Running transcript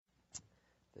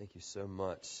Thank you so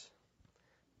much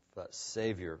for that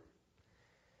Savior.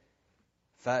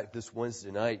 In fact, this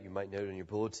Wednesday night, you might note in your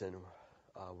bulletin,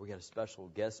 we got a special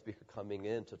guest speaker coming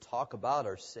in to talk about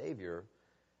our Savior,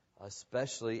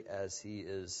 especially as He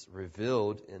is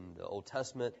revealed in the Old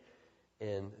Testament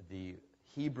in the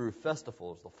Hebrew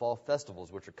festivals, the fall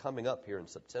festivals, which are coming up here in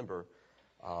September.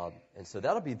 And so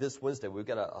that'll be this Wednesday. We've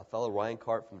got a fellow, Ryan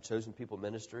Cart from Chosen People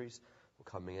Ministries,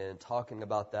 coming in and talking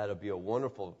about that. It'll be a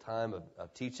wonderful time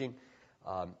of teaching.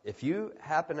 If you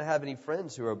happen to have any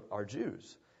friends who are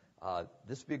Jews,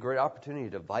 this would be a great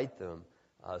opportunity to invite them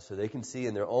so they can see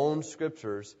in their own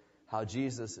scriptures how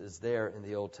Jesus is there in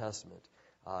the Old Testament.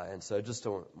 And so I just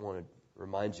want to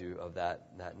remind you of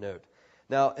that note.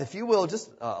 Now, if you will, just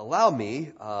allow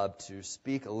me to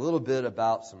speak a little bit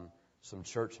about some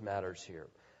church matters here.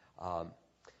 A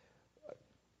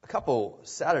couple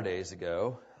Saturdays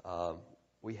ago,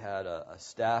 we had a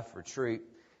staff retreat,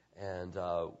 and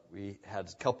we had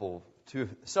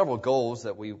several goals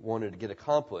that we wanted to get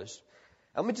accomplished.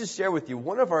 Let me just share with you,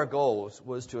 one of our goals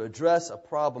was to address a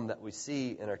problem that we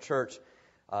see in our church,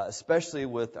 especially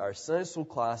with our Sunday school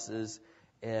classes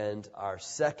and our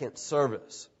second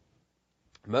service.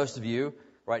 Most of you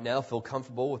right now feel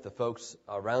comfortable with the folks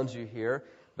around you here,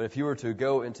 but if you were to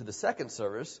go into the second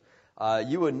service,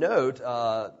 you would note,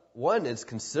 one, it's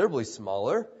considerably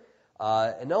smaller.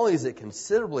 And not only is it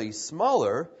considerably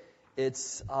smaller,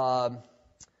 it's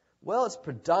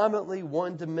predominantly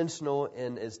one-dimensional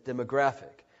in its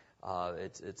demographic.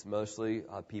 It's mostly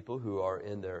people who are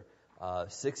in their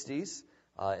 60s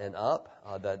and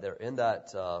up that they're in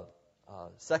that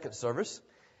second service.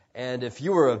 And if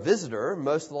you were a visitor,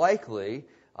 most likely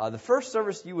the first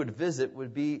service you would visit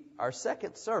would be our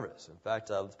second service. In fact,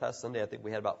 this past Sunday, I think we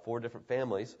had about 4 different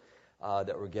families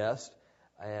that were guests.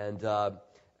 And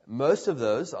most of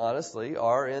those, honestly,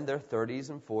 are in their 30s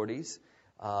and 40s,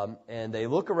 and they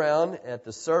look around at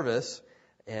the service,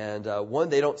 and one,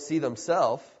 they don't see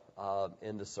themselves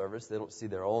in the service. They don't see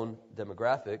their own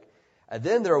demographic, and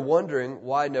then they're wondering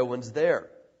why no one's there.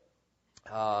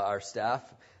 Our staff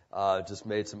just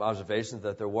made some observations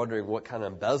that they're wondering what kind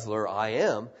of embezzler I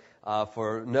am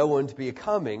for no one to be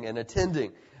coming and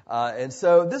attending. And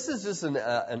so this is just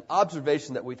an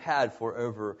observation that we've had for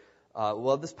over,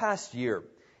 this past year.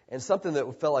 And something that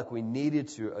we felt like we needed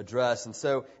to address. And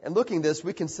so, in looking at this,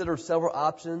 we considered several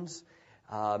options,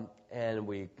 and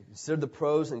we considered the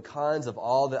pros and cons of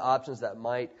all the options that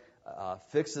might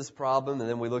fix this problem. And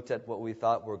then we looked at what we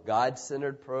thought were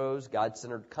God-centered pros,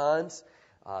 God-centered cons,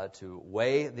 to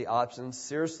weigh the options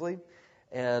seriously.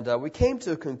 And we came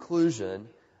to a conclusion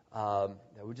that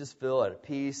we just feel at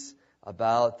peace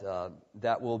about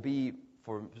that will be,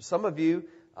 for some of you,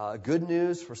 good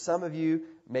news, for some of you,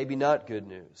 maybe not good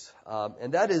news.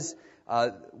 And that is,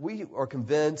 we are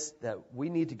convinced that we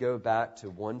need to go back to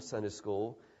one Sunday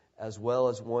school as well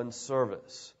as one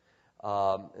service.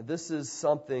 This is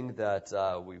something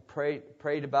that we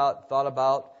prayed about, thought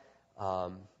about.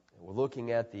 We're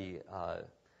looking at the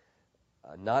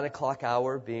 9 o'clock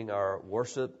hour being our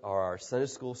worship, or our Sunday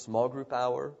school small group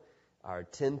hour, our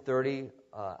 10:30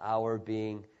 hour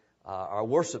being our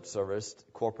worship service,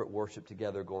 corporate worship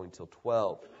together, going till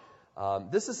 12.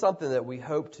 This is something that we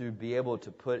hope to be able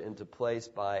to put into place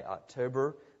by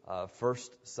October,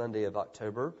 first Sunday of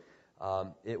October.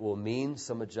 It will mean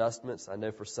some adjustments. I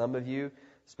know for some of you,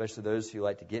 especially those who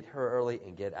like to get here early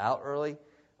and get out early,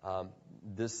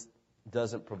 this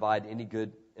doesn't provide any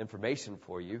good information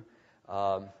for you.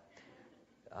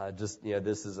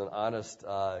 This is an honest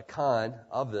con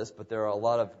of this, but there are a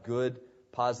lot of good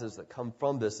positives that come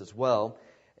from this as well.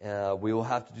 We will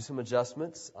have to do some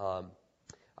adjustments.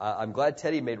 I'm glad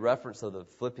Teddy made reference of the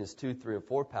Philippians 2, 3, and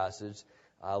 4 passage.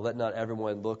 Let not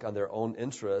everyone look on their own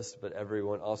interest, but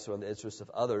everyone also on the interest of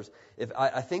others.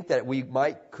 I think that we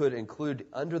could include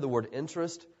under the word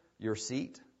interest, your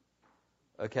seat.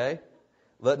 Okay?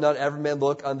 Let not every man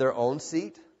look on their own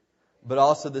seat, but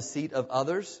also the seat of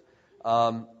others.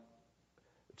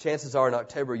 Chances are in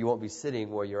October you won't be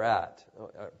sitting where you're at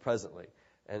presently.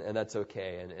 And that's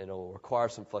okay, and it'll require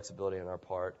some flexibility on our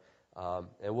part.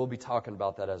 And we'll be talking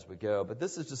about that as we go. But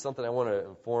this is just something I want to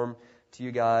inform to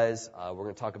you guys. We're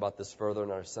going to talk about this further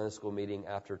in our Sunday school meeting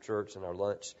after church and our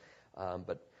lunch.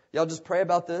 But y'all just pray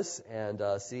about this and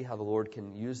see how the Lord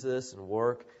can use this and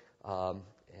work.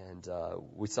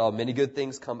 We saw many good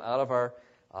things come out of our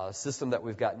system that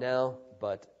we've got now.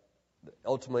 But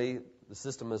ultimately, the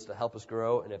system is to help us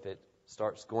grow. And if it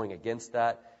starts going against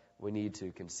that, we need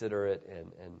to consider it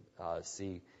and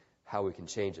see how we can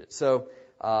change it. So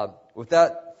with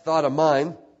that thought of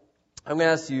mine, I'm going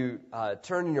to ask you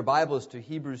turn in your Bibles to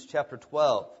Hebrews chapter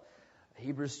 12.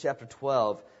 Hebrews chapter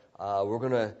 12. We're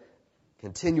going to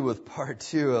continue with part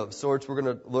 2 of sorts. We're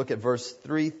going to look at verse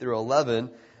 3 through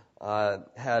 11.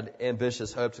 Had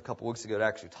ambitious hopes a couple weeks ago to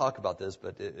actually talk about this,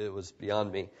 but it was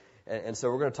beyond me. And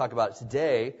so we're going to talk about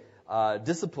today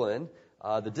discipline,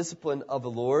 the discipline of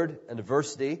the Lord and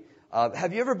adversity.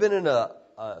 Have you ever been in a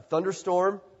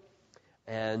thunderstorm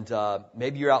and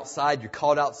maybe you're outside, you're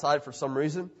caught outside for some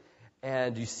reason,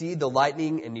 and you see the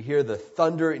lightning and you hear the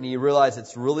thunder and you realize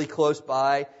it's really close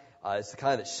by. It's the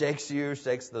kind that shakes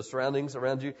the surroundings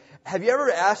around you. Have you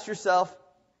ever asked yourself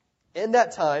in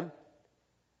that time,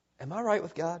 am I right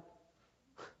with God?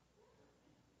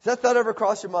 Has that thought ever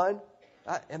crossed your mind?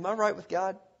 Am I right with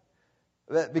God?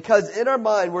 Because in our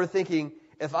mind we're thinking,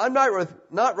 if I'm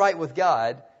not right with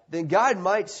God, then God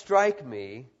might strike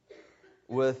me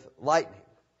with lightning.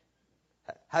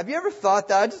 Have you ever thought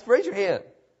that? Just raise your hand.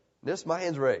 Notice my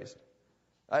hand's raised.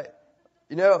 I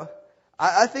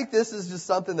think this is just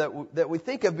something that we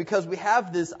think of because we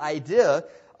have this idea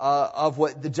of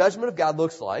what the judgment of God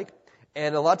looks like,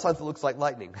 and a lot of times it looks like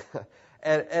lightning.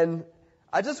 and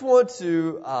I just want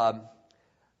to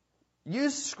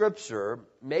use Scripture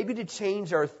maybe to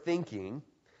change our thinking,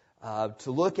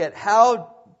 to look at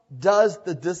how does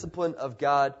the discipline of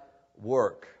God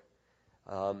work?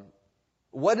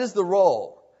 What is the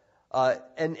role?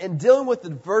 And dealing with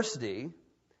adversity,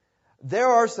 there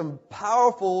are some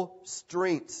powerful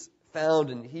strengths found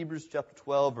in Hebrews chapter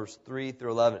 12, verse 3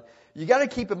 through 11. You got to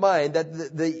keep in mind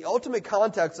that the ultimate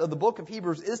context of the book of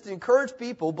Hebrews is to encourage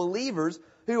people, believers,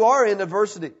 who are in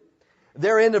adversity.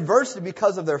 They're in adversity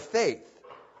because of their faith.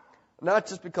 Not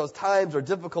just because times are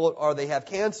difficult or they have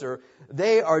cancer.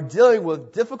 They are dealing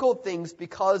with difficult things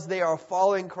because they are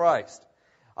following Christ.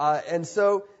 And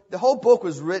so the whole book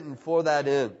was written for that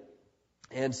end.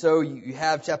 And so you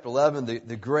have chapter 11,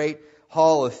 the great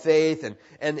hall of faith.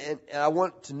 And I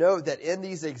want to note that in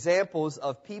these examples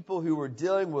of people who were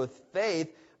dealing with faith,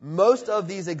 most of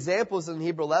these examples in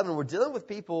Hebrews 11 were dealing with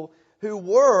people who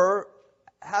were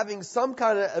having some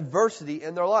kind of adversity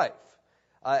in their life.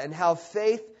 And how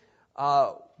faith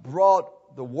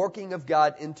brought the working of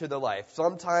God into their life.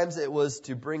 Sometimes it was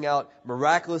to bring out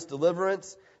miraculous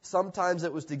deliverance. Sometimes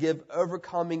it was to give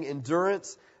overcoming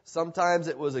endurance. Sometimes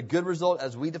it was a good result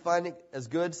as we define it as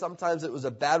good. Sometimes it was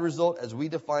a bad result as we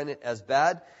define it as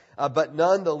bad. But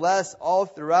nonetheless, all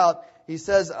throughout, he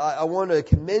says, I want to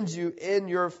commend you in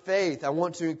your faith. I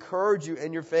want to encourage you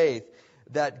in your faith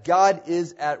that God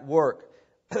is at work.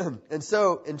 And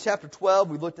so in chapter 12,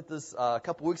 we looked at this a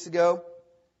couple weeks ago.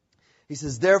 He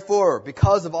says, therefore,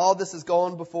 because of all this is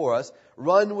going before us,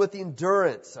 run with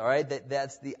endurance. All right,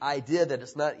 that's the idea that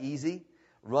it's not easy.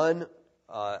 Run,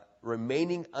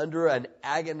 remaining under an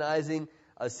agonizing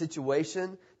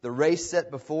situation, the race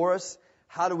set before us.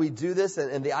 How do we do this?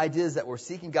 And the idea is that we're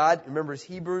seeking God. Remember,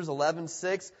 Hebrews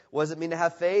 11:6. What does it mean to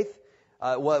have faith?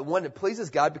 One, it pleases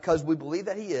God because we believe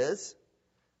that He is.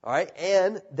 All right,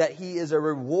 and that He is a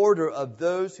rewarder of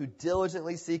those who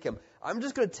diligently seek Him. I'm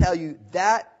just going to tell you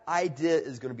that idea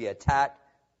is going to be attacked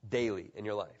daily in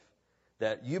your life.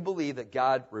 That you believe that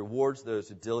God rewards those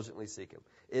who diligently seek Him.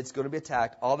 It's going to be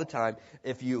attacked all the time.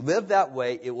 If you live that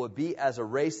way, it will be as a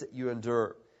race that you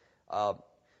endure.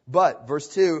 But, verse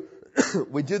 2,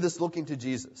 we do this looking to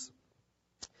Jesus,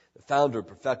 the founder and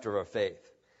perfecter of our faith.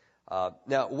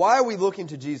 Now, why are we looking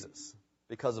to Jesus?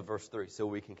 Because of verse 3, so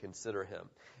we can consider Him.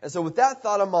 And so with that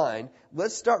thought in mind,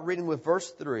 let's start reading with verse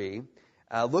 3,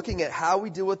 looking at how we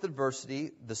deal with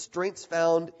adversity, the strengths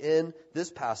found in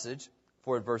this passage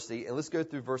for adversity, and let's go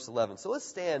through verse 11. So let's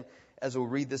stand as we'll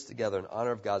read this together in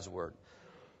honor of God's Word.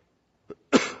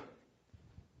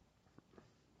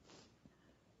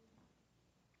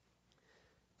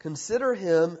 Consider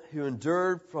Him who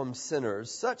endured from sinners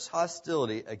such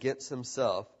hostility against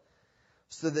Himself,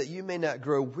 so that you may not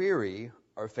grow weary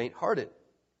or faint-hearted.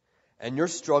 And your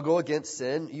struggle against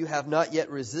sin you have not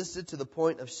yet resisted to the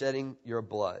point of shedding your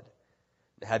blood.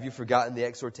 Have you forgotten the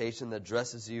exhortation that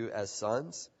addresses you as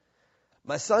sons?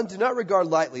 My son, do not regard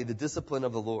lightly the discipline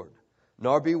of the Lord,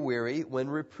 nor be weary when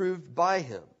reproved by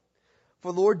Him.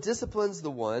 For the Lord disciplines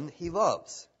the one He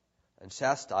loves, and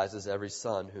chastises every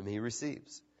son whom He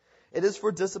receives. It is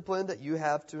for discipline that you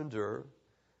have to endure.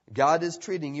 God is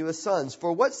treating you as sons.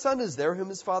 For what son is there whom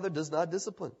his father does not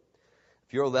discipline?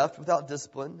 If you are left without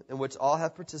discipline, in which all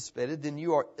have participated, then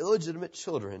you are illegitimate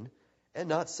children and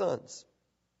not sons.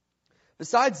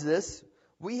 Besides this,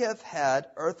 we have had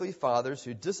earthly fathers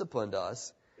who disciplined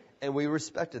us, and we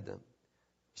respected them.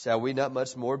 Shall we not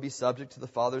much more be subject to the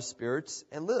Father's spirits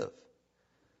and live?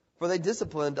 For they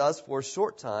disciplined us for a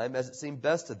short time, as it seemed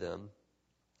best to them.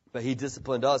 But He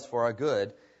disciplined us for our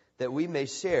good, that we may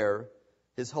share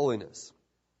His holiness.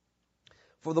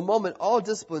 For the moment, all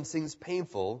discipline seems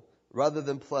painful rather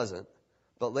than pleasant,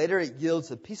 but later it yields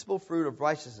a peaceable fruit of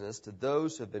righteousness to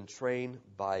those who have been trained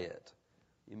by it.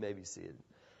 You may be seated.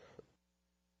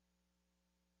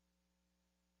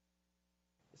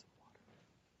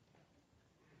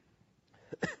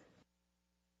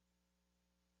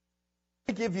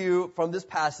 I give you from this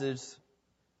passage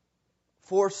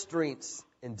 4 strengths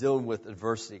in dealing with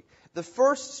adversity. The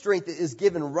first strength is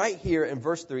given right here in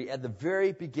verse 3 at the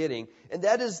very beginning, and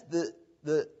that is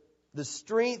the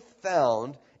strength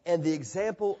found and the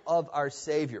example of our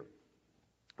Savior.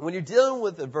 When you're dealing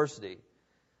with adversity,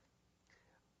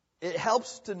 it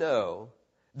helps to know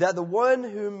that the one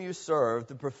whom you serve,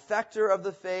 the perfecter of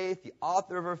the faith, the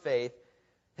author of our faith,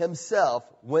 himself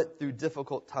went through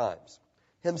difficult times.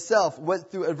 Himself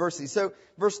went through adversity. So,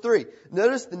 verse 3,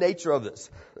 notice the nature of this.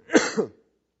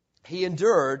 He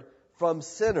endured from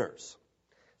sinners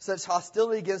such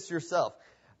hostility against himself.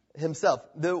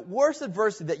 The worst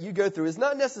adversity that you go through is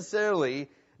not necessarily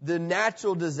the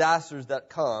natural disasters that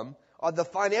come or the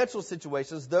financial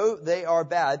situations, though they are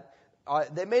bad.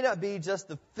 They may not be just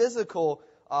the physical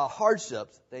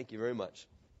hardships. Thank you very much.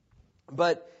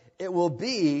 But it will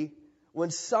be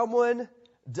when someone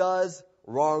does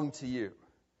wrong to you.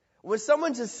 When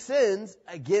someone just sins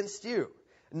against you.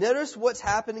 Notice what's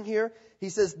happening here. He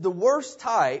says the worst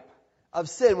type of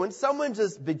sin, when someone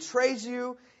just betrays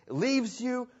you, leaves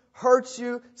you, hurts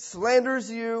you,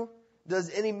 slanders you, does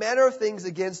any manner of things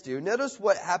against you. Notice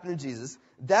what happened to Jesus.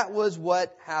 That was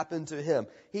what happened to him.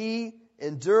 He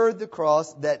endured the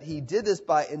cross, that he did this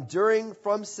by enduring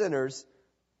from sinners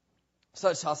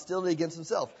such hostility against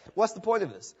himself. What's the point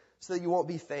of this? So that you won't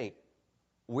be faint,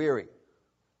 weary.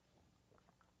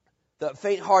 The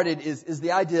faint-hearted is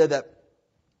the idea that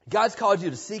God's called you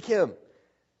to seek Him.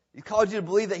 He called you to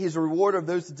believe that He's a rewarder of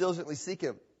those who diligently seek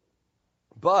Him.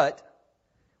 But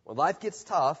when life gets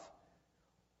tough,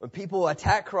 when people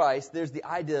attack Christ, there's the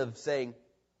idea of saying,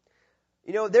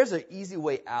 you know, there's an easy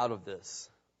way out of this.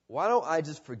 Why don't I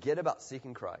just forget about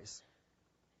seeking Christ?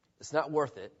 It's not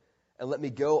worth it. And let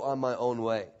me go on my own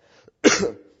way.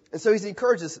 And so He's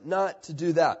encouraged us not to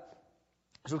do that.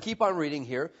 So we'll keep on reading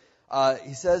here.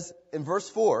 He says in verse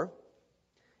 4,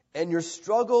 and your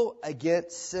struggle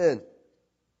against sin.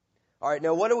 All right,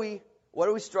 now what are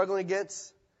we struggling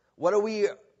against? What are we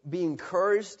being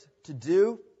encouraged to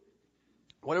do?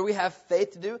 What do we have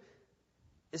faith to do?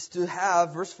 It's to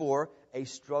have, verse 4, a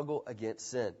struggle against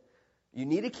sin. You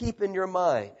need to keep in your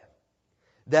mind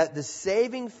that the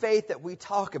saving faith that we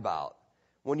talk about,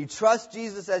 when you trust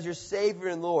Jesus as your Savior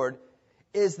and Lord,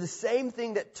 is the same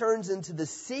thing that turns into the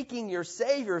seeking your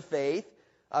Savior faith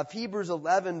of Hebrews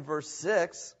 11 verse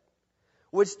 6,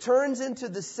 which turns into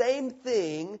the same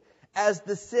thing as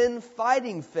the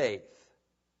sin-fighting faith.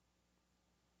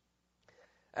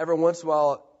 Every once in a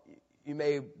while, you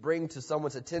may bring to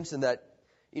someone's attention that,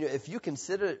 you know, if you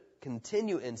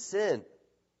continue in sin,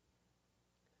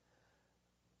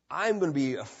 I'm going to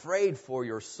be afraid for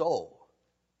your soul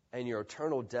and your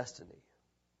eternal destiny.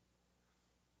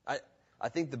 I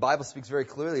think the Bible speaks very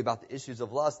clearly about the issues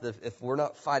of lust, that if we're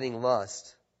not fighting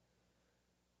lust,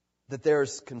 that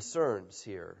there's concerns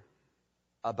here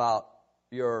about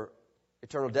your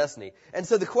eternal destiny. And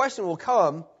so the question will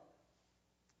come,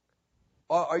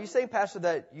 are you saying, Pastor,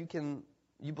 that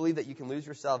you believe that you can lose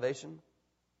your salvation?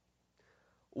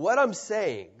 What I'm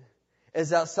saying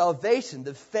is that salvation,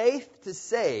 the faith to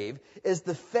save, is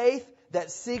the faith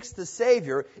that seeks the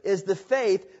Savior, is the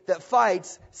faith that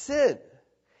fights sin.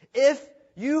 If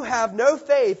you have no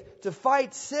faith to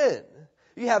fight sin,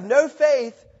 you have no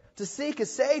faith to seek a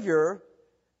Savior,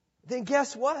 then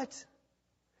guess what?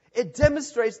 It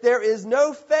demonstrates there is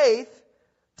no faith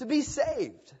to be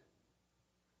saved.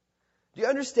 Do you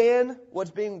understand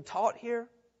what's being taught here?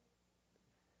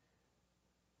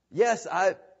 Yes,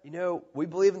 we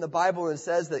believe in the Bible and it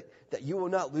says that you will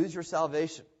not lose your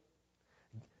salvation.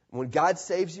 When God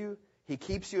saves you, He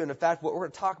keeps you. And in fact, what we're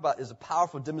going to talk about is a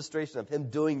powerful demonstration of Him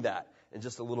doing that in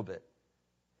just a little bit.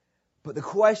 But the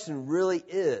question really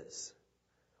is,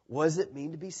 what does it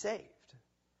mean to be saved?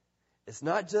 It's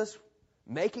not just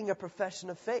making a profession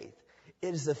of faith.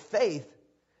 It is a faith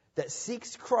that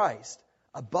seeks Christ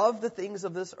above the things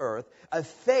of this earth, a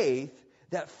faith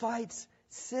that fights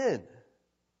sin.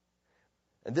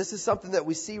 And this is something that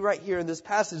we see right here in this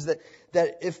passage,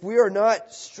 that if we are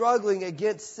not struggling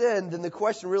against sin, then the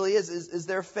question really is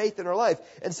there faith in our life?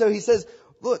 And so he says,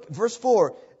 look, verse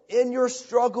 4, in your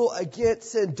struggle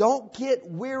against sin, don't get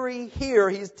weary here.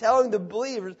 He's telling the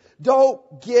believers,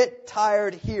 don't get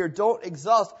tired here. Don't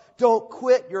exhaust. Don't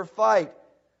quit your fight.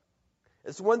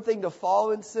 It's one thing to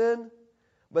fall in sin,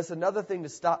 but it's another thing to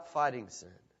stop fighting sin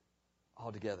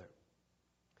altogether.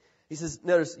 He says,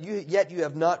 notice, yet you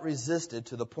have not resisted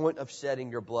to the point of shedding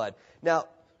your blood. Now,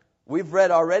 we've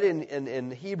read already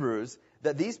in Hebrews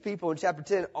that these people in chapter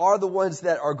 10 are the ones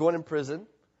that are going in prison.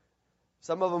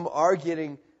 Some of them are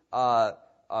getting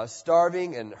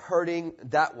starving and hurting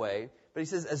that way. But he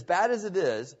says, as bad as it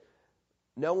is,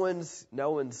 no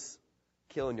one's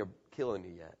killing you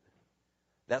yet.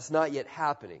 That's not yet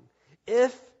happening.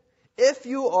 If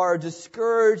you are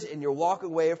discouraged and you're walking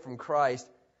away from Christ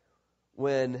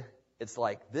when it's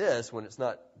like this, when it's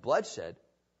not bloodshed,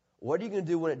 what are you going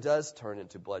to do when it does turn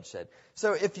into bloodshed?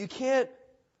 So if you can't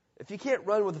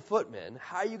run with the footmen,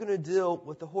 how are you going to deal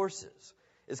with the horses?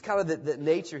 It's kind of the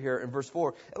nature here in verse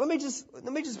 4. And let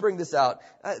me just bring this out.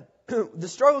 The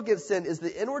struggle against sin is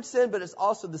the inward sin, but it's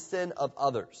also the sin of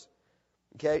others.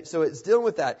 Okay, so it's dealing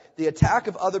with that. The attack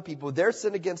of other people, their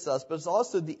sin against us, but it's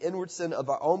also the inward sin of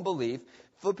our own belief.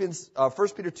 1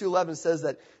 Peter 2:11 says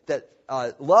that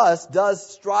lust does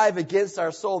strive against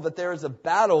our soul, that there is a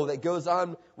battle that goes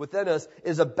on within us.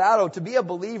 Is a battle. To be a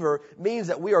believer means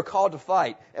that we are called to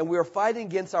fight, and we are fighting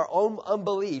against our own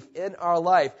unbelief in our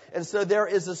life. And so there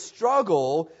is a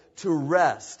struggle to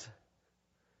rest.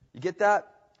 You get that?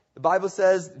 The Bible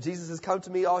says, Jesus has come to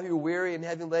me, all who are weary and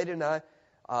heavy laden, and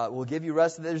I will give you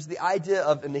rest. There's the idea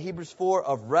of, in the Hebrews 4,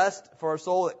 of rest for our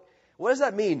soul. What does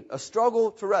that mean? A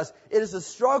struggle to rest. It is a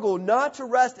struggle not to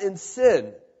rest in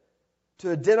sin,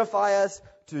 to identify us,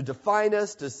 to define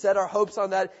us, to set our hopes on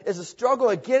that. It's a struggle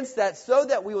against that so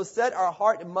that we will set our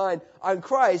heart and mind on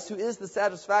Christ, who is the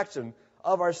satisfaction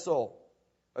of our soul.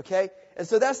 Okay? And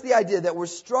so that's the idea, that we're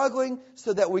struggling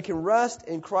so that we can rest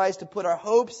in Christ, to put our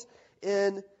hopes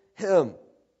in Him.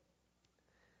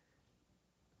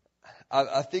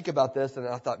 I think about this and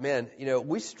I thought, man,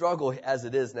 we struggle as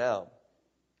it is now.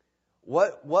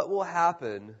 What will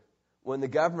happen when the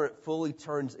government fully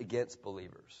turns against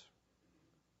believers?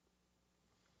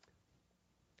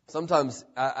 Sometimes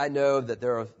I know that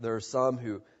there are some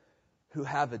who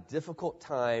have a difficult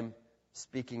time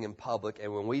speaking in public,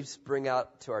 and when we bring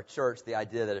out to our church the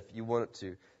idea that if you want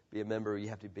to be a member, you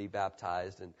have to be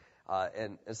baptized,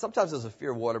 and sometimes there's a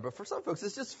fear of water, but for some folks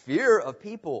it's just fear of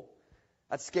people.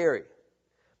 That's scary.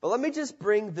 But let me just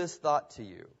bring this thought to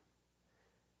you.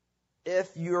 If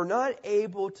you're not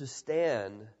able to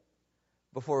stand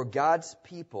before God's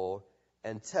people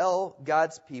and tell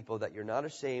God's people that you're not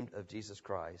ashamed of Jesus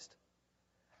Christ,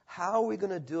 how are we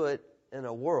going to do it in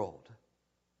a world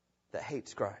that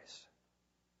hates Christ?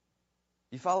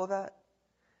 You follow that?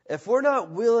 If we're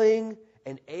not willing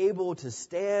and able to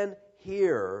stand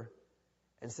here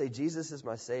and say, Jesus is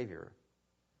my Savior,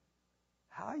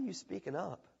 how are you speaking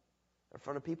up in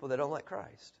front of people that don't like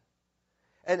Christ?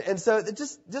 And so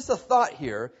just a thought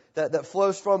here that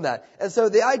flows from that. And so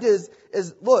the idea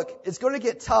is look, it's going to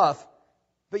get tough,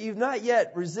 but you've not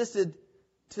yet resisted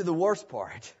to the worst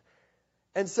part.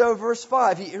 And so verse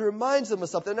 5, he reminds them of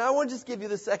something. And I want to just give you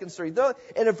the second strength.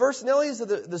 And a verse not only is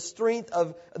the strength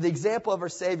of the example of our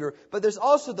Savior, but there's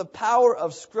also the power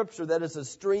of Scripture that is a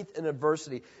strength in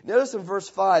adversity. Notice in verse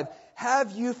 5,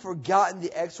 have you forgotten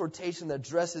the exhortation that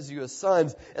addresses you as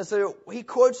sons? And so he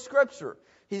quotes Scripture.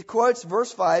 He quotes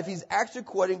verse 5. He's actually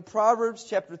quoting Proverbs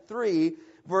chapter 3,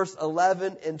 verse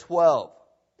 11 and 12.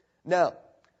 Now,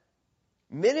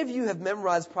 many of you have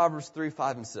memorized Proverbs 3,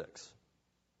 5, and 6.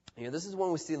 This is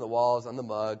one we see in the walls, on the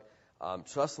mug.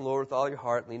 Trust in the Lord with all your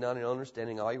heart. Lean on your own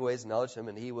understanding. All your ways acknowledge Him,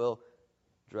 and He will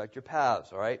direct your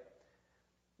paths. All right?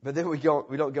 But then we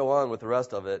don't go on with the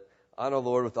rest of it. Honor the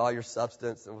Lord with all your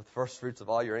substance and with first fruits of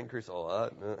all your increase. Oh,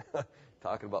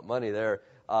 talking about money there.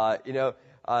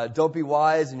 Don't be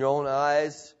wise in your own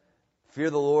eyes. Fear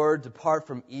the Lord. Depart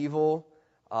from evil.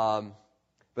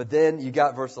 But then you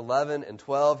got verse 11 and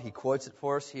 12. He quotes it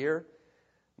for us here.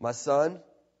 My son,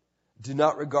 do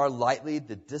not regard lightly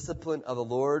the discipline of the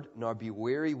Lord, nor be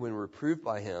weary when reproved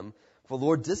by Him. For the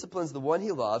Lord disciplines the one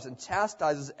He loves and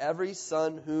chastises every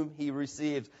son whom He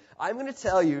receives. I'm going to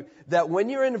tell you that when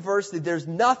you're in adversity, there's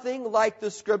nothing like the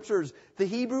Scriptures. The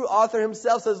Hebrew author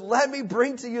himself says, let me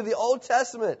bring to you the Old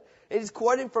Testament. And he's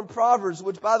quoting from Proverbs,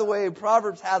 which, by the way,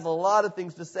 Proverbs has a lot of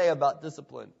things to say about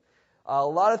discipline. A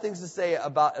lot of things to say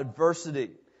about adversity.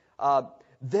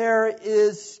 There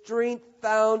is strength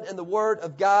found in the Word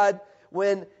of God.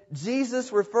 When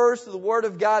Jesus refers to the Word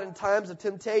of God in times of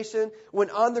temptation, when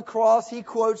on the cross He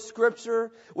quotes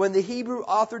Scripture, when the Hebrew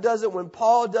author does it, when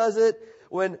Paul does it,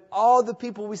 when all the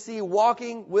people we see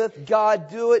walking with God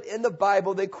do it in the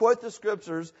Bible, they quote the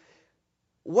Scriptures.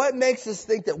 What makes us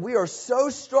think that we are so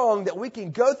strong that we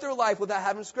can go through life without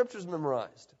having Scriptures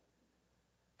memorized?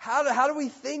 How do we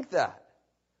think that?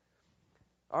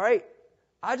 All right.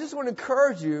 I just want to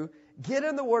encourage you, get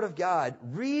in the Word of God,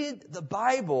 read the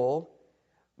Bible,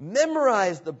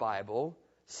 memorize the Bible,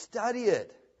 study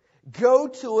it. Go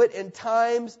to it in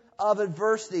times of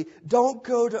adversity. Don't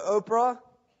go to Oprah.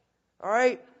 All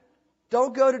right?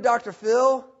 Don't go to Dr.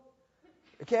 Phil.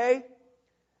 Okay?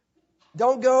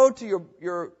 Don't go to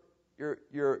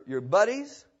your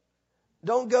buddies.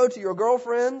 Don't go to your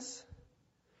girlfriends.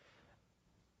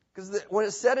 Because when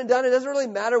it's said and done, it doesn't really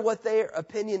matter what their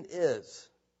opinion is.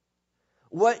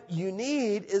 What you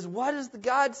need is, what does the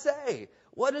God say?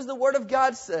 What does the Word of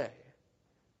God say?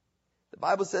 The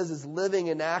Bible says it's living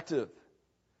and active,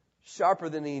 sharper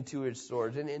than any two-edged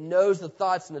sword, and it knows the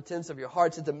thoughts and intents of your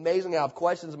hearts. It's amazing. I have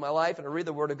questions in my life, and I read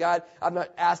the Word of God. I've not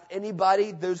asked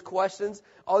anybody those questions.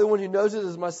 Only one who knows it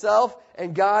is myself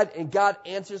and God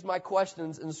answers my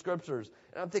questions in the Scriptures.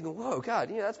 And I'm thinking, whoa, God,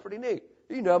 that's pretty neat.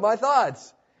 You know my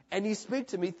thoughts. And you speak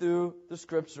to me through the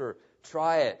Scripture.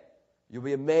 Try it. You'll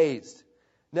be amazed.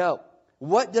 Now,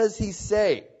 what does he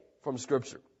say from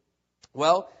Scripture?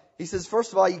 Well, he says,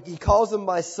 first of all, he calls him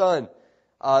my son.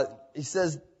 He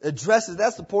says, addresses,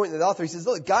 that's the point of the author. He says,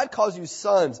 look, God calls you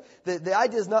sons. The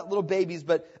idea is not little babies,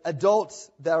 but adults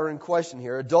that are in question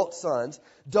here, adult sons,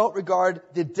 don't regard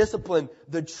the discipline,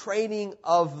 the training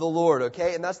of the Lord,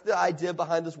 okay? And that's the idea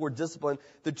behind this word discipline.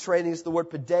 The training is the word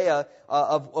paideia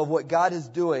of what God is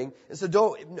doing. And so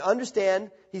don't understand,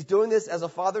 he's doing this as a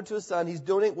father to a son. He's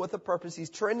doing it with a purpose. He's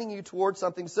training you towards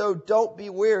something. So don't be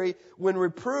weary when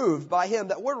reproved by him.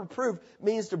 That word reproved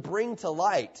means to bring to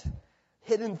light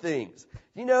hidden things.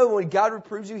 You know, when God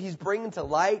reproves you, he's bringing to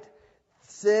light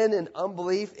sin and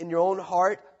unbelief in your own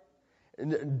heart,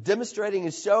 and demonstrating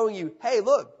and showing you, hey,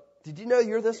 look, did you know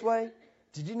you're this way?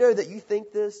 Did you know that you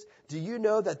think this? Do you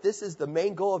know that this is the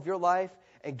main goal of your life?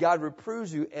 And God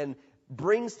reproves you and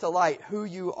brings to light who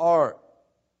you are.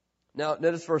 Now,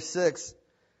 notice verse 6.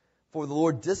 For the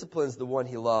Lord disciplines the one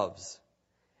he loves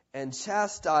and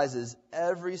chastises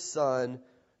every son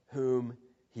whom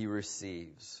he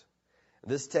receives.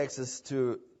 This takes us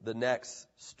to the next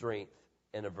strength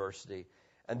in adversity,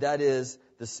 and that is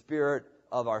the Spirit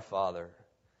of our Father.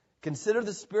 Consider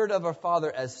the Spirit of our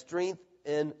Father as strength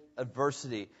in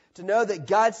adversity. To know that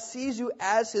God sees you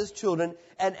as his children,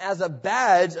 and as a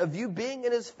badge of you being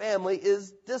in his family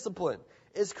is discipline,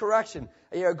 is correction.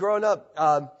 Growing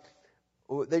up,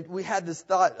 we had this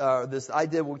thought, this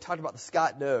idea when we talked about the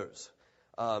Scott nose.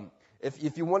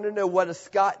 If you want to know what a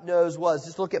Scott nose was,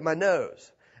 just look at my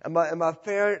nose. And my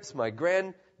parents, my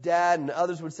granddad, and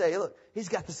others would say, look, he's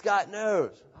got the Scott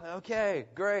nose. Okay,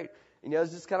 great.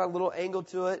 It's just kind of a little angle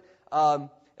to it.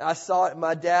 I saw it in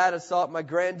my dad. I saw it in my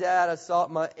granddad. I saw it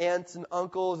in my aunts and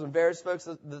uncles and various folks,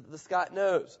 the Scott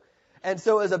nose. And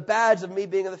so as a badge of me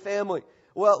being in the family.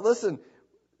 Well, listen,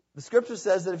 the Scripture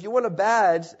says that if you want a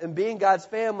badge in being God's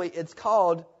family, it's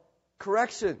called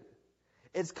correction.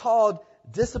 It's called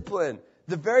discipline.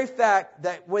 The very fact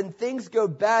that when things go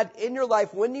bad in your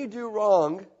life, when you do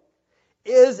wrong,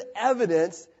 is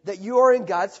evidence that you are in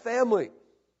God's family.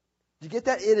 Do you get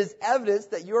that? It is evidence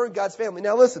that you're in God's family.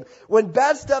 Now listen, when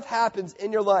bad stuff happens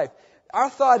in your life, our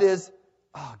thought is,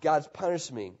 oh, God's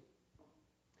punished me.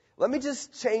 Let me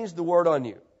just change the word on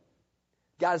you.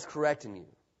 God is correcting you.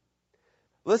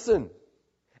 Listen,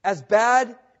 as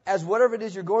bad as whatever it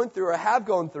is you're going through or have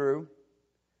gone through,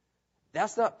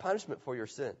 that's not punishment for your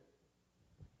sin.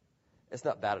 It's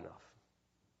not bad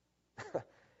enough.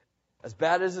 As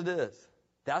bad as it is,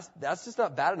 that's just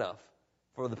not bad enough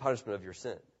for the punishment of your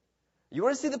sin. You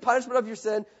want to see the punishment of your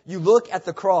sin? You look at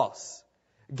the cross.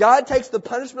 God takes the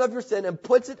punishment of your sin and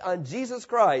puts it on Jesus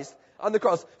Christ on the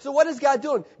cross. So what is God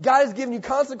doing? God is giving you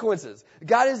consequences.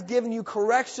 God is giving you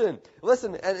correction.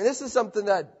 Listen, and this is something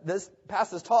that this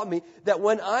passage taught me, that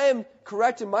when I am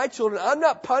correcting my children, I'm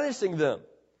not punishing them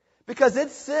because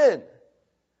it's sin.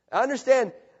 I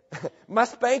understand my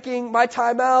spanking, my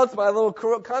timeouts, my little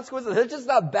consequences, it's just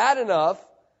not bad enough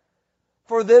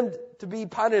for them to be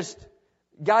punished.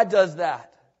 God does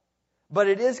that. But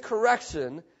it is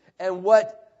correction and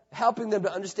helping them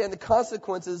to understand the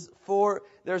consequences for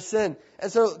their sin.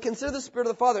 And so consider the Spirit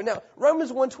of the Father. Now,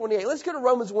 Romans 1:28. Let's go to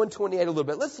Romans 1:28 a little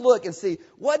bit. Let's look and see,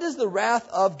 what does the wrath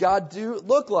of God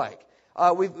look like?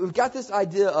 We've got this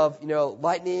idea of,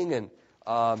 lightning and,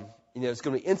 it's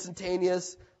going to be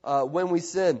instantaneous when we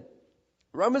sin.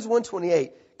 Romans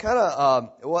 1:28 kind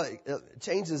of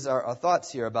changes our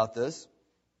thoughts here about this.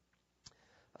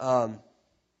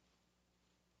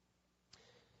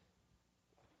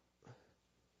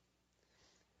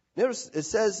 Notice it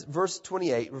says, verse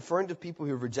 28, referring to people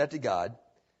who rejected God,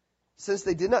 since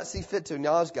they did not see fit to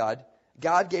acknowledge God,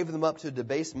 God gave them up to a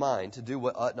debased mind to do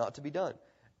what ought not to be done.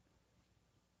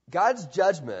 God's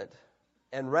judgment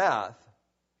and wrath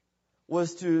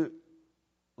was to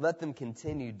let them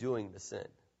continue doing the sin.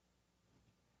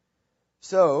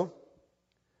 So,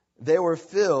 they were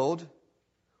filled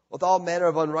with all manner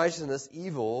of unrighteousness,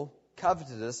 evil,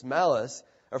 covetousness, malice,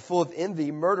 are full of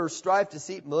envy, murder, strife,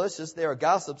 deceit, malicious. They are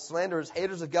gossips, slanderers,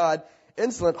 haters of God,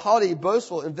 insolent, haughty,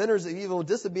 boastful, inventors of evil,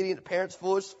 disobedient to parents,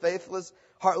 foolish, faithless,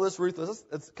 heartless, ruthless.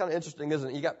 It's kind of interesting, isn't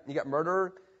it? You got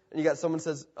murderer, and you got someone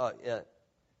says, yeah,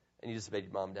 and you disobeyed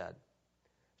your mom and dad.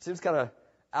 Seems kind of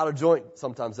out of joint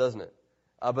sometimes, doesn't it?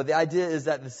 But the idea is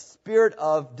that the spirit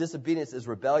of disobedience is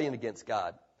rebellion against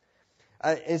God.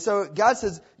 And so God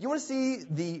says, you want to see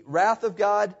the wrath of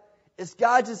God? It's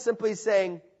God just simply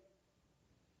saying,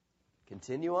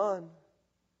 continue on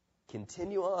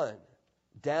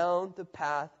down the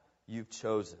path you've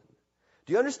chosen.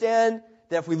 Do you understand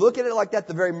that if we look at it like that,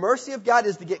 the very mercy of God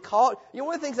is to get caught? You know,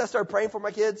 one of the things I started praying for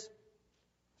my kids?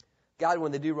 God,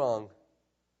 when they do wrong,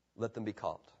 let them be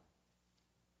caught.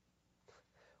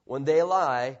 When they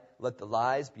lie, let the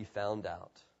lies be found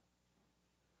out.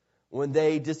 When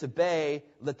they disobey,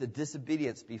 let the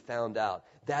disobedience be found out.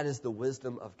 That is the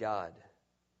wisdom of God.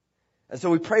 And so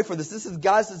we pray for this. This is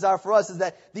God's desire for us, is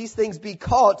that these things be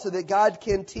caught so that God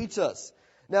can teach us.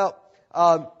 Now,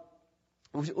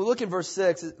 we look in verse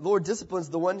 6. The Lord disciplines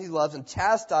the one he loves and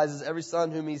chastises every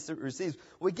son whom he receives.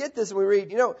 We get this and we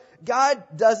read, God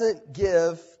doesn't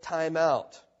give time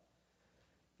out.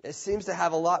 It seems to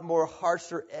have a lot more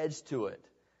harsher edge to it.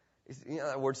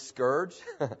 That word scourge?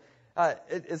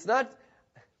 It's not...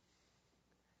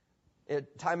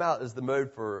 Time out is the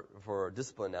mode for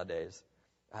discipline nowadays.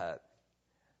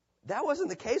 That wasn't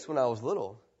the case when I was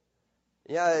little.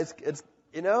 Yeah, it's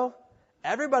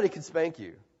everybody could spank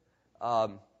you.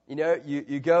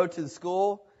 You go to the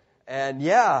school, and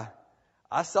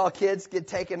I saw kids get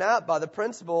taken out by the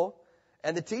principal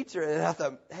and the teacher, and I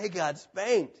thought, hey, God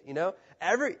spanked.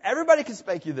 Everybody can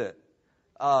spank you then.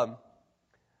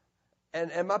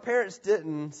 And my parents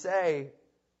didn't say,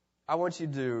 I want you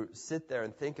to sit there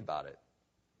and think about it.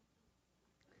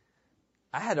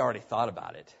 I had already thought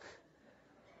about it,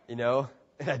 and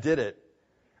I did it.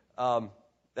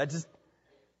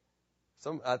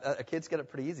 Kids get it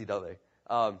pretty easy, don't they?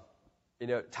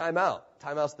 Time out.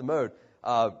 Time out's the mode.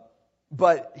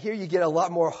 But here you get a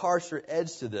lot more harsher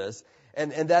edge to this,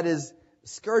 and that is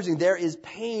scourging. There is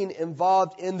pain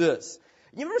involved in this.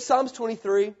 You remember Psalms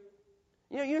 23?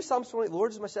 Psalms 20, the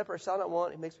Lord is my shepherd, I shall not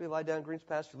want. He makes me lie down in green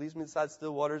pastures, leads me beside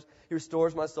still waters. He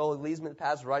restores my soul. He leads me in the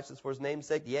paths of righteousness for his name's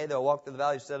sake. Yea, though I walk through the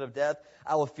valley of the shadow of death,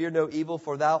 I will fear no evil,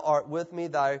 for thou art with me.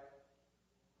 Thy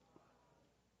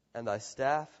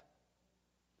staff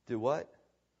do what?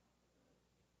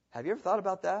 Have you ever thought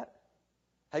about that?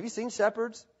 Have you seen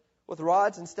shepherds with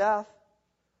rods and staff?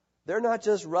 They're not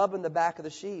just rubbing the back of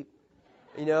the sheep.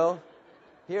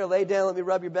 Here, lay down, let me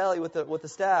rub your belly with the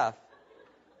staff.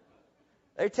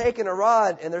 They're taking a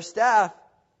rod and their staff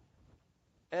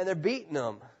and they're beating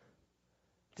them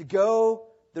to go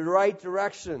the right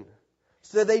direction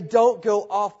so they don't go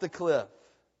off the cliff.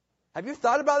 Have you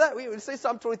thought about that? We say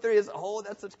Psalm 23 is,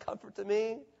 that's such comfort to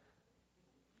me.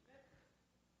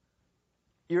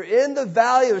 You're in the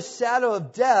valley of shadow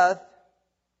of death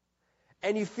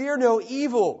and you fear no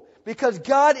evil because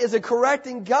God is a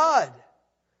correcting God.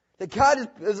 That God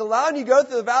is allowing you to go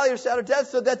through the valley of shadow of death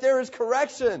so that there is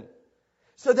correction.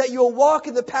 So that you'll walk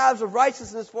in the paths of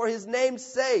righteousness for his name's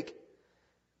sake.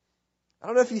 I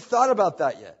don't know if you thought about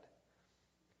that yet.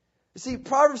 You see,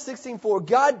 Proverbs 16:4,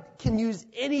 God can use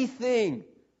anything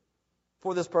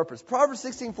for this purpose. Proverbs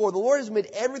 16:4, the Lord has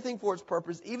made everything for its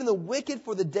purpose, even the wicked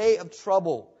for the day of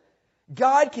trouble.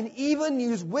 God can even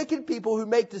use wicked people who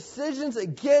make decisions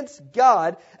against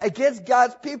God, against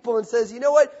God's people, and says, you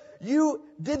know what? You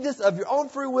did this of your own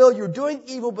free will. You're doing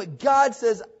evil, but God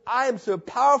says, I am so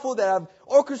powerful that I've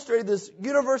orchestrated this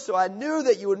universe, so I knew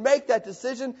that you would make that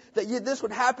decision, that this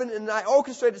would happen, and I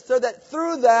orchestrated so that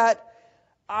through that,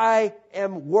 I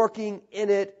am working in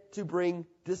it to bring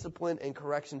discipline and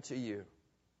correction to you.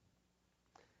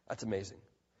 That's amazing.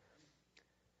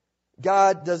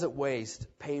 God doesn't waste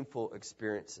painful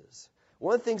experiences.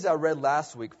 One of the things I read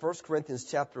last week, 1 Corinthians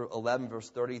chapter 11, verse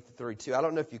 30 to 32. I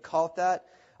don't know if you caught that,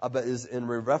 but is in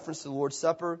reference to the Lord's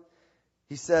Supper.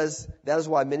 He says, that is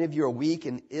why many of you are weak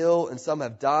and ill, and some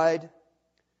have died,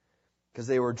 because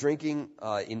they were drinking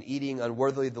and eating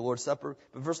unworthily of the Lord's Supper.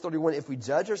 But verse 31, if we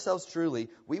judge ourselves truly,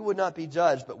 we would not be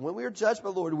judged. But when we are judged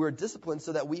by the Lord, we are disciplined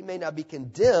so that we may not be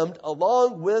condemned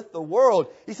along with the world.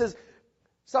 He says,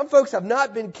 some folks have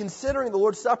not been considering the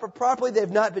Lord's Supper properly. They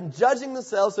have not been judging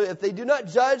themselves. So if they do not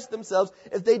judge themselves,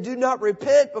 if they do not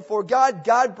repent before God,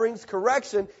 God brings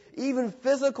correction, even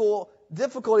physical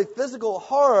difficulty, physical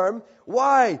harm.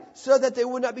 Why? So that they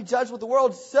would not be judged with the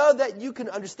world, so that you can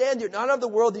understand you're not of the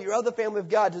world, that you're of the family of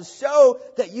God, to show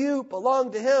that you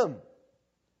belong to Him.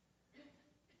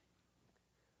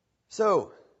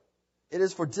 So, it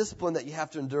is for discipline that you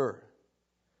have to endure.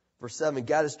 Verse 7,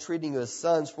 God is treating you as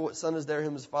sons, for what son is there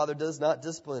whom his father does not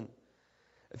discipline?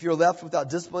 If you are left without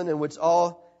discipline, in which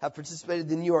all have participated,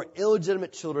 then you are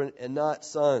illegitimate children and not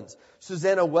sons.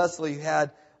 Susanna Wesley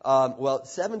had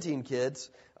 17 kids,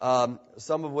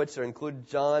 some of which are included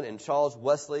John and Charles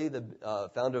Wesley, the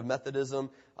founder of Methodism,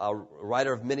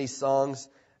 writer of many songs,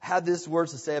 had these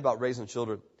words to say about raising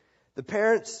children. The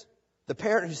parent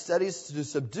who studies to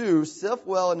subdue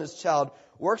self-will in his child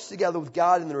works together with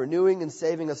God in the renewing and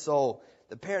saving a soul.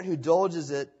 The parent who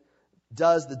indulges it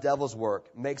does the devil's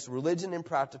work, makes religion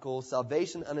impractical,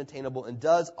 salvation unattainable, and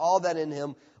does all that in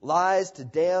him lies to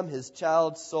damn his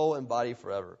child's soul and body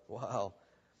forever. Wow.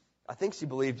 I think she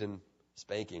believed in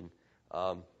spanking.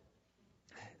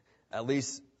 At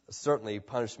least, certainly,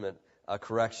 punishment,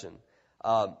 correction.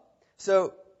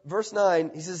 So, verse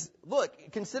 9, he says, look,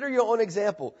 consider your own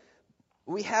example.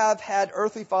 We have had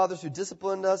earthly fathers who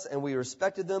disciplined us, and we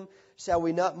respected them. Shall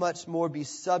we not much more be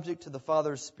subject to the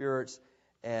Father of spirits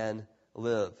and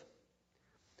live?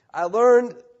 I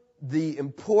learned the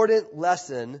important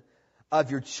lesson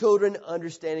of your children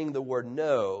understanding the word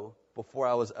no before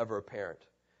I was ever a parent.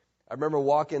 I remember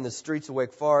walking the streets of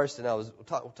Wake Forest, and I was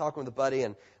talking with a buddy,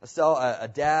 and I saw a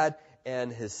dad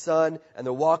and his son, and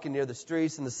they're walking near the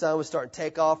streets, and the son was starting to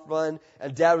take off, run,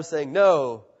 and dad was saying,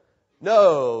 no,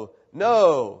 no,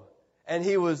 no. And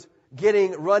he was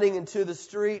running into the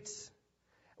streets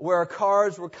where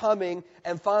cars were coming,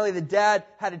 and finally the dad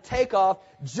had to take off,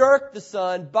 jerk the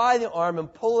son by the arm,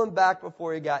 and pull him back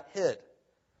before he got hit.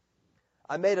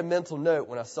 I made a mental note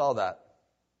when I saw that.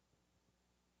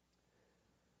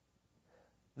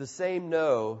 The same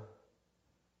no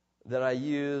that I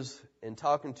use in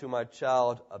talking to my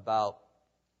child about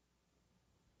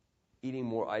eating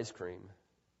more ice cream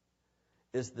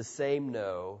is the same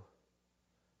no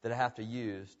that I have to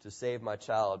use to save my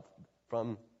child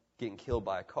from getting killed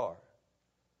by a car.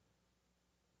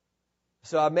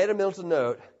 So I made a mental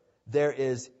note. There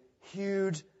is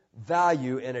huge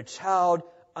value in a child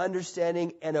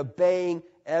understanding and obeying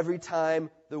every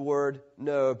time the word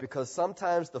no, because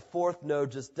sometimes the fourth no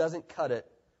just doesn't cut it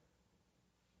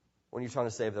when you're trying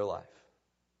to save their life.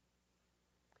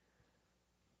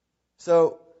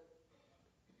 So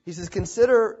he says,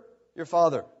 consider your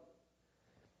father,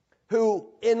 who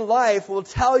in life will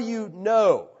tell you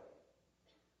no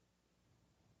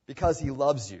because he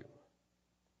loves you.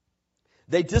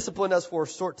 They discipline us for a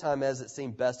short time as it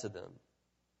seemed best to them.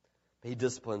 He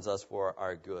disciplines us for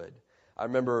our good. I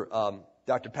remember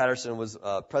Dr. Patterson was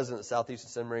president of Southeastern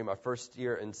Seminary my first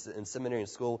year in seminary in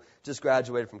school, just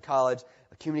graduated from college,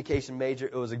 a communication major.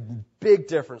 It was a big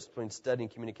difference between studying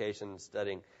communication and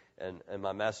studying and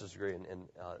my master's degree in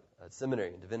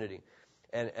seminary in divinity.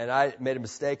 And I made a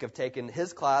mistake of taking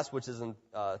his class, which is in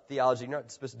theology. You're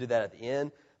not supposed to do that at the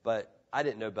end, but I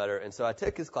didn't know better. And so I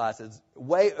took his classes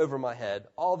way over my head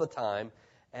all the time.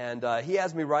 And he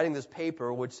has me writing this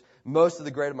paper, which most of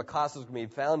the grade of my classes can be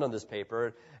found on this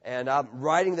paper. And I'm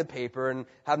writing the paper and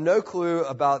have no clue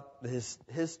about the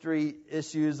history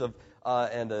issues of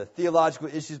and the theological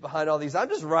issues behind all these. I'm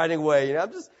just writing away. You know,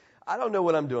 I don't know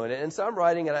what I'm doing. And so I'm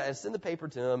writing, and I send the paper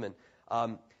to him.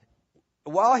 And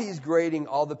while he's grading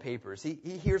all the papers, he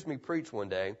hears me preach one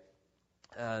day,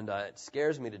 and it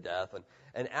scares me to death.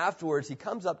 And afterwards, he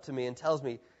comes up to me and tells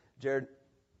me, Jared,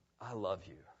 I love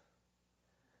you.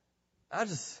 I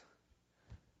thought,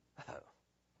 well,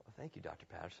 thank you, Dr.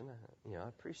 Patterson. I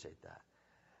appreciate that.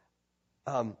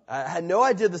 I had no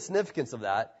idea the significance of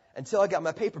that until I got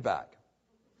my paper back.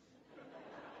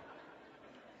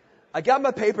 I got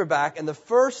my paper back, and the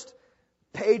first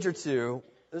page or two,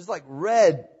 there's like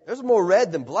red. There's more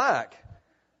red than black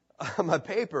on my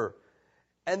paper.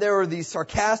 And there were these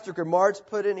sarcastic remarks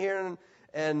put in here,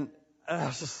 and I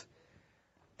was just...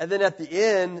 And then at the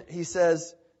end, he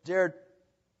says, Jared,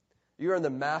 you're in the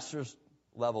master's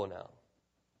level now.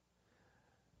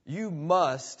 You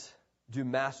must do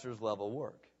master's level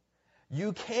work.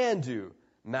 You can do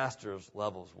master's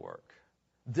levels work.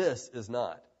 This is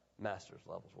not master's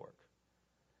levels work.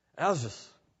 And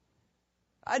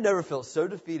I never felt so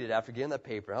defeated after getting that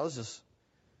paper. I was just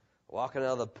walking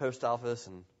out of the post office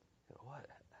and, what?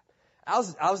 I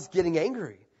was getting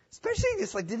angry. Especially,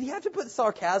 it's like, did he have to put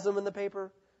sarcasm in the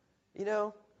paper?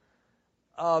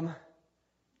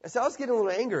 And so I was getting a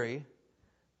little angry,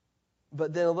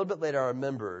 but then a little bit later I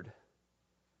remembered,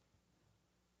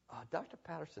 Dr.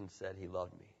 Patterson said he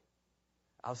loved me.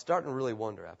 I was starting to really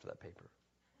wonder after that paper.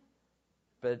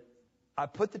 But I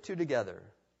put the two together.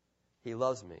 He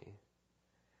loves me.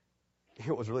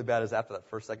 What was really bad is after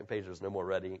that second page, there was no more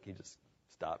red ink. He just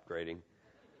stopped grading.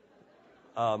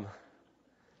 And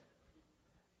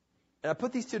I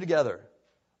put these two together.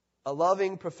 A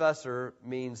loving professor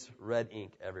means red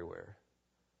ink everywhere.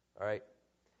 All right?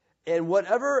 And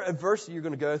whatever adversity you're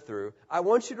going to go through, I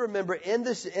want you to remember in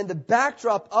the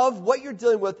backdrop of what you're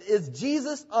dealing with is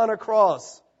Jesus on a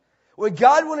cross. When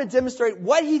God wanted to demonstrate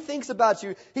what He thinks about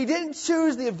you, He didn't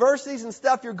choose the adversities and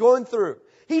stuff you're going through.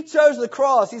 He chose the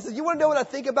cross. He says, you want to know what I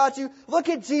think about you? Look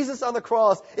at Jesus on the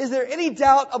cross. Is there any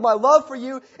doubt of my love for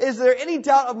you? Is there any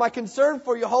doubt of my concern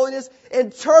for your holiness?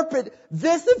 Interpret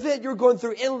this event you're going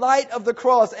through in light of the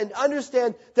cross and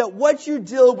understand that what you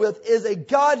deal with is a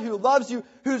God who loves you,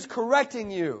 who's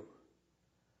correcting you.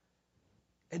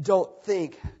 And don't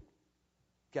think,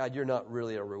 God, you're not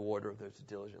really a rewarder of those who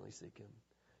diligently seek Him.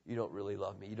 You don't really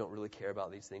love me. You don't really care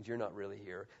about these things. You're not really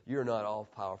here. You're not all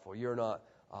powerful. You're not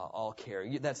all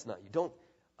caring. That's not you. Don't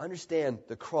understand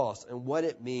the cross and what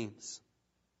it means.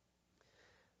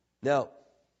 Now,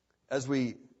 as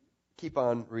we keep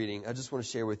on reading, I just want to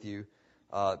share with you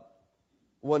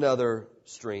one other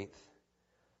strength.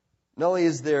 Not only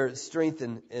is there strength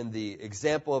in the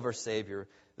example of our Savior,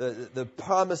 the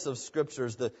promise of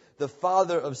Scriptures, the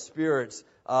Father of spirits,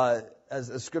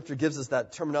 as Scripture gives us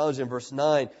that terminology in verse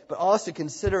 9, but also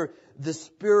consider the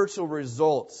spiritual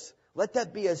results. Let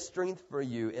that be a strength for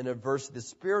you in adversity, the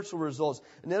spiritual results.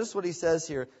 And notice what he says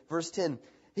here, verse 10.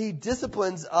 He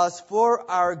disciplines us for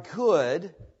our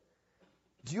good.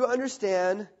 Do you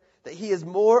understand that He is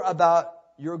more about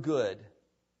your good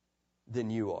than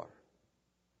you are?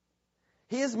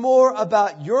 He is more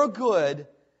about your good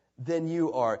than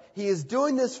you are. He is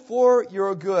doing this for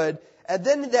your good, and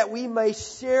then that we may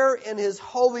share in His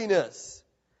holiness.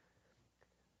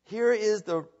 Here is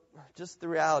just the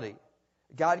reality.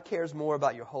 God cares more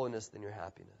about your holiness than your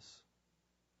happiness.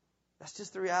 That's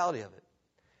just the reality of it.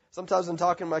 Sometimes I'm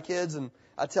talking to my kids and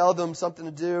I tell them something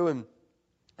to do and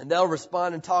they'll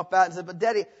respond and talk back and say, but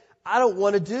Daddy, I don't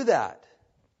want to do that.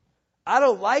 I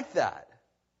don't like that.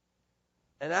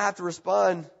 And I have to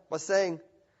respond by saying,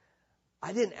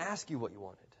 I didn't ask you what you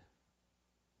wanted.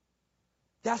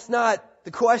 That's not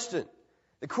the question.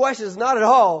 The question is not at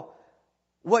all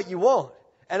what you want.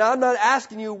 And I'm not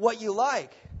asking you what you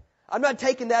like. I'm not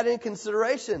taking that in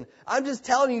consideration. I'm just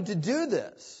telling you to do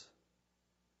this.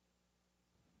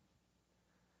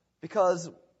 Because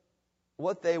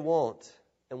what they want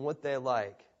and what they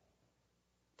like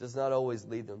does not always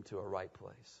lead them to a right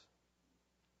place.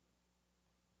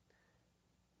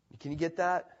 Can you get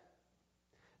that?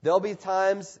 There'll be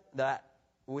times that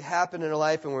we happen in our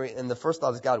life and the first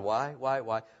thought is, God, why?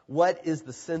 What is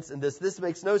the sense in this? This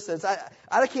makes no sense.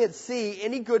 I can't see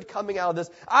any good coming out of this.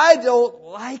 I don't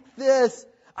like this.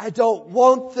 I don't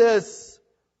want this.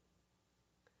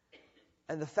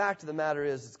 And the fact of the matter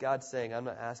is God saying, I'm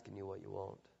not asking you what you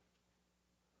want.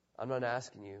 I'm not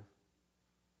asking you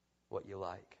what you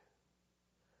like.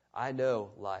 I know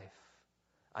life.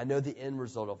 I know the end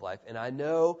result of life. And I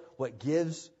know what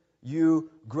gives you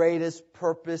greatest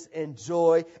purpose and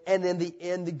joy, and in the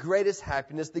end, the greatest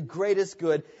happiness, the greatest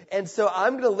good. And so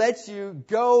I'm going to let you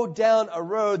go down a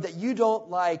road that you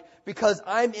don't like because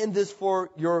I'm in this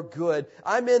for your good.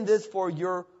 I'm in this for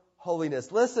your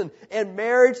holiness. Listen, in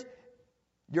marriage,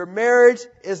 your marriage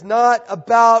is not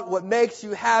about what makes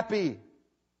you happy.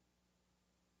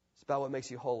 It's about what makes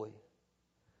you holy.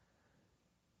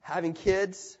 Having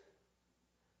kids,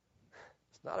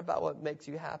 it's not about what makes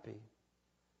you happy.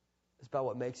 It's about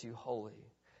what makes you holy.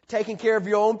 Taking care of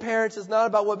your own parents is not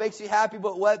about what makes you happy,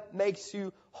 but what makes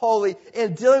you holy.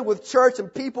 And dealing with church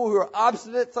and people who are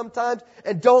obstinate sometimes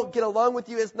and don't get along with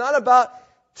you, it's not about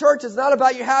church. It's not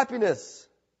about your happiness.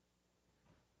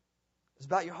 It's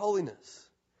about your holiness.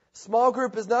 Small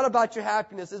group is not about your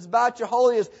happiness. It's about your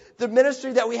holiness. The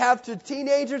ministry that we have to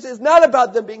teenagers is not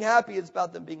about them being happy. It's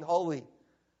about them being holy.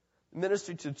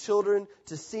 Ministry to children,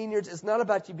 to seniors, it's not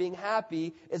about you being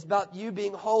happy. It's about you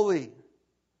being holy.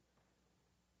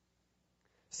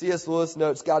 C.S. Lewis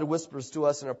notes, God whispers to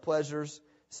us in our pleasures,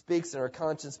 speaks in our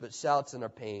conscience, but shouts in our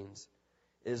pains.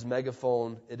 It is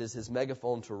His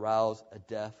megaphone to rouse a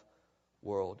deaf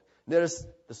world. Notice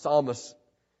the psalmist,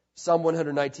 Psalm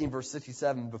 119, verse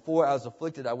 67. Before I was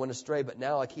afflicted, I went astray, but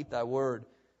now I keep thy word.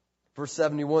 Verse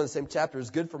 71, the same chapter, is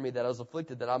good for me that I was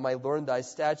afflicted, that I might learn thy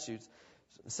statutes.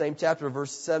 Same chapter,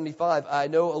 verse 75. I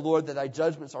know, O Lord, that thy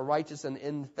judgments are righteous, and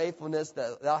in faithfulness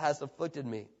that thou hast afflicted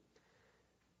me.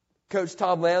 Coach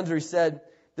Tom Landry said,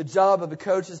 the job of a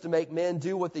coach is to make men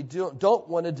do what they don't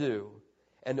want to do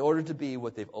in order to be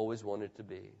what they've always wanted to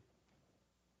be.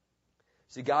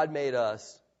 See, God made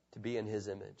us to be in His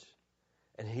image.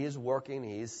 And He is working,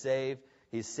 He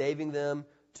is saving them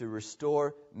to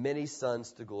restore many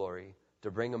sons to glory,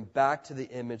 to bring them back to the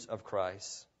image of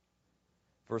Christ.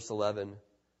 Verse 11,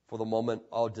 for the moment,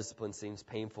 all discipline seems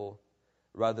painful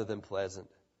rather than pleasant,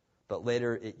 but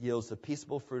later it yields the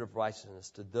peaceable fruit of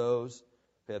righteousness to those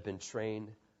who have been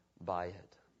trained by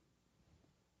it.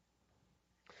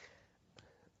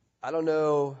 I don't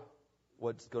know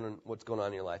what's going on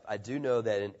in your life. I do know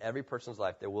that in every person's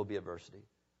life there will be adversity.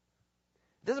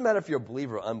 It doesn't matter if you're a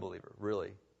believer or unbeliever,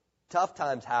 really. Tough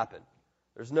times happen.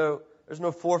 There's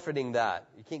no forfeiting that.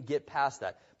 You can't get past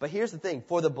that. But here's the thing.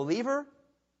 For the believer,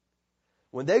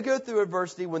 when they go through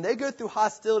adversity, when they go through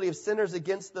hostility of sinners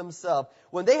against themselves,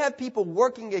 when they have people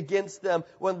working against them,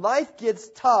 when life gets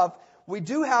tough, we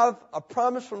do have a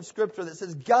promise from Scripture that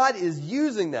says God is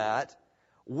using that,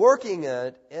 working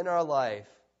it in our life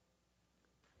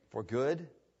for good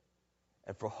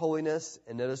and for holiness.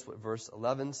 And notice what verse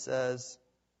 11 says,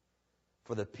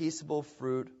 for the peaceable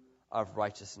fruit of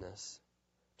righteousness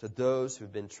to those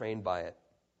who've been trained by it.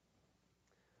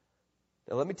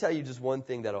 Now let me tell you just one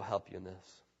thing that'll help you in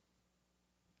this.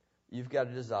 You've got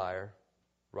to desire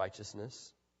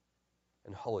righteousness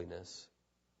and holiness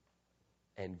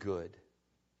and good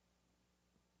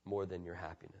more than your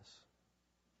happiness.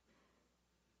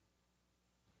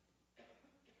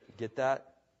 Get that?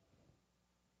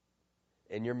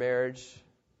 In your marriage,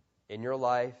 in your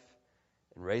life,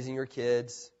 in raising your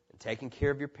kids, and taking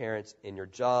care of your parents, in your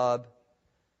job,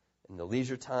 in the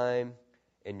leisure time,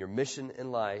 in your mission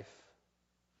in life.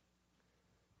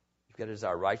 You've got to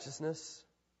desire righteousness,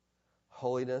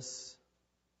 holiness,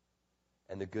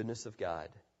 and the goodness of God.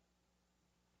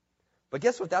 But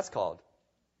guess what that's called?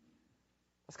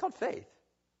 That's called faith.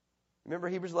 Remember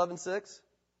Hebrews 11:6?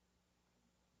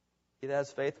 He that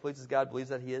has faith pleases God, believes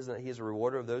that He is, and that He is a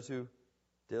rewarder of those who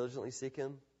diligently seek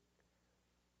Him.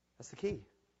 That's the key.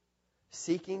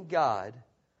 Seeking God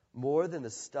more than the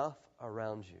stuff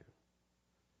around you.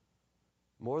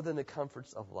 More than the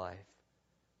comforts of life.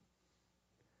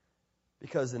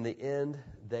 Because in the end,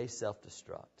 they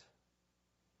self-destruct.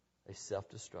 They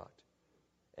self-destruct.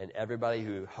 And everybody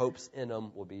who hopes in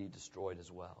them will be destroyed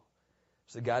as well.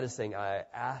 So God is saying, I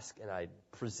ask and I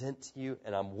present to you,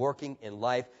 and I'm working in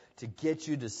life to get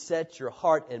you to set your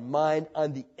heart and mind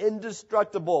on the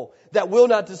indestructible that will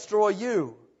not destroy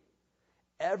you.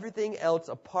 Everything else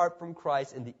apart from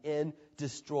Christ in the end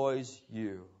destroys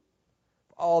you.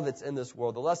 All that's in this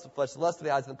world, the lust of flesh, the lust of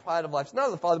the eyes, and the pride of life, is not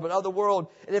of the Father, but of the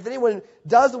world. And if anyone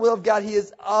does the will of God, he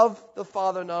is of the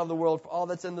Father, not of the world. For all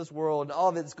that's in this world, and all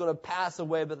of it's going to pass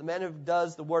away, but the man who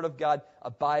does the word of God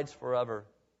abides forever.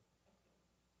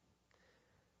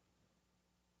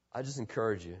 I just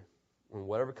encourage you, when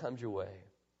whatever comes your way,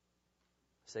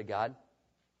 say, God,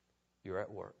 you're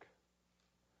at work.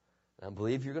 And I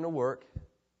believe you're going to work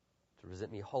to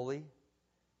present me holy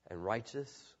and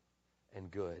righteous and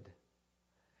good.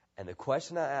 And the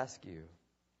question I ask you,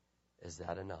 is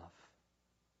that enough?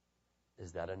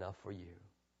 Is that enough for you?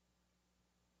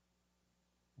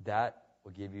 That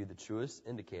will give you the truest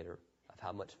indicator of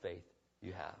how much faith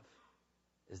you have.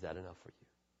 Is that enough for you?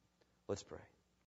 Let's pray.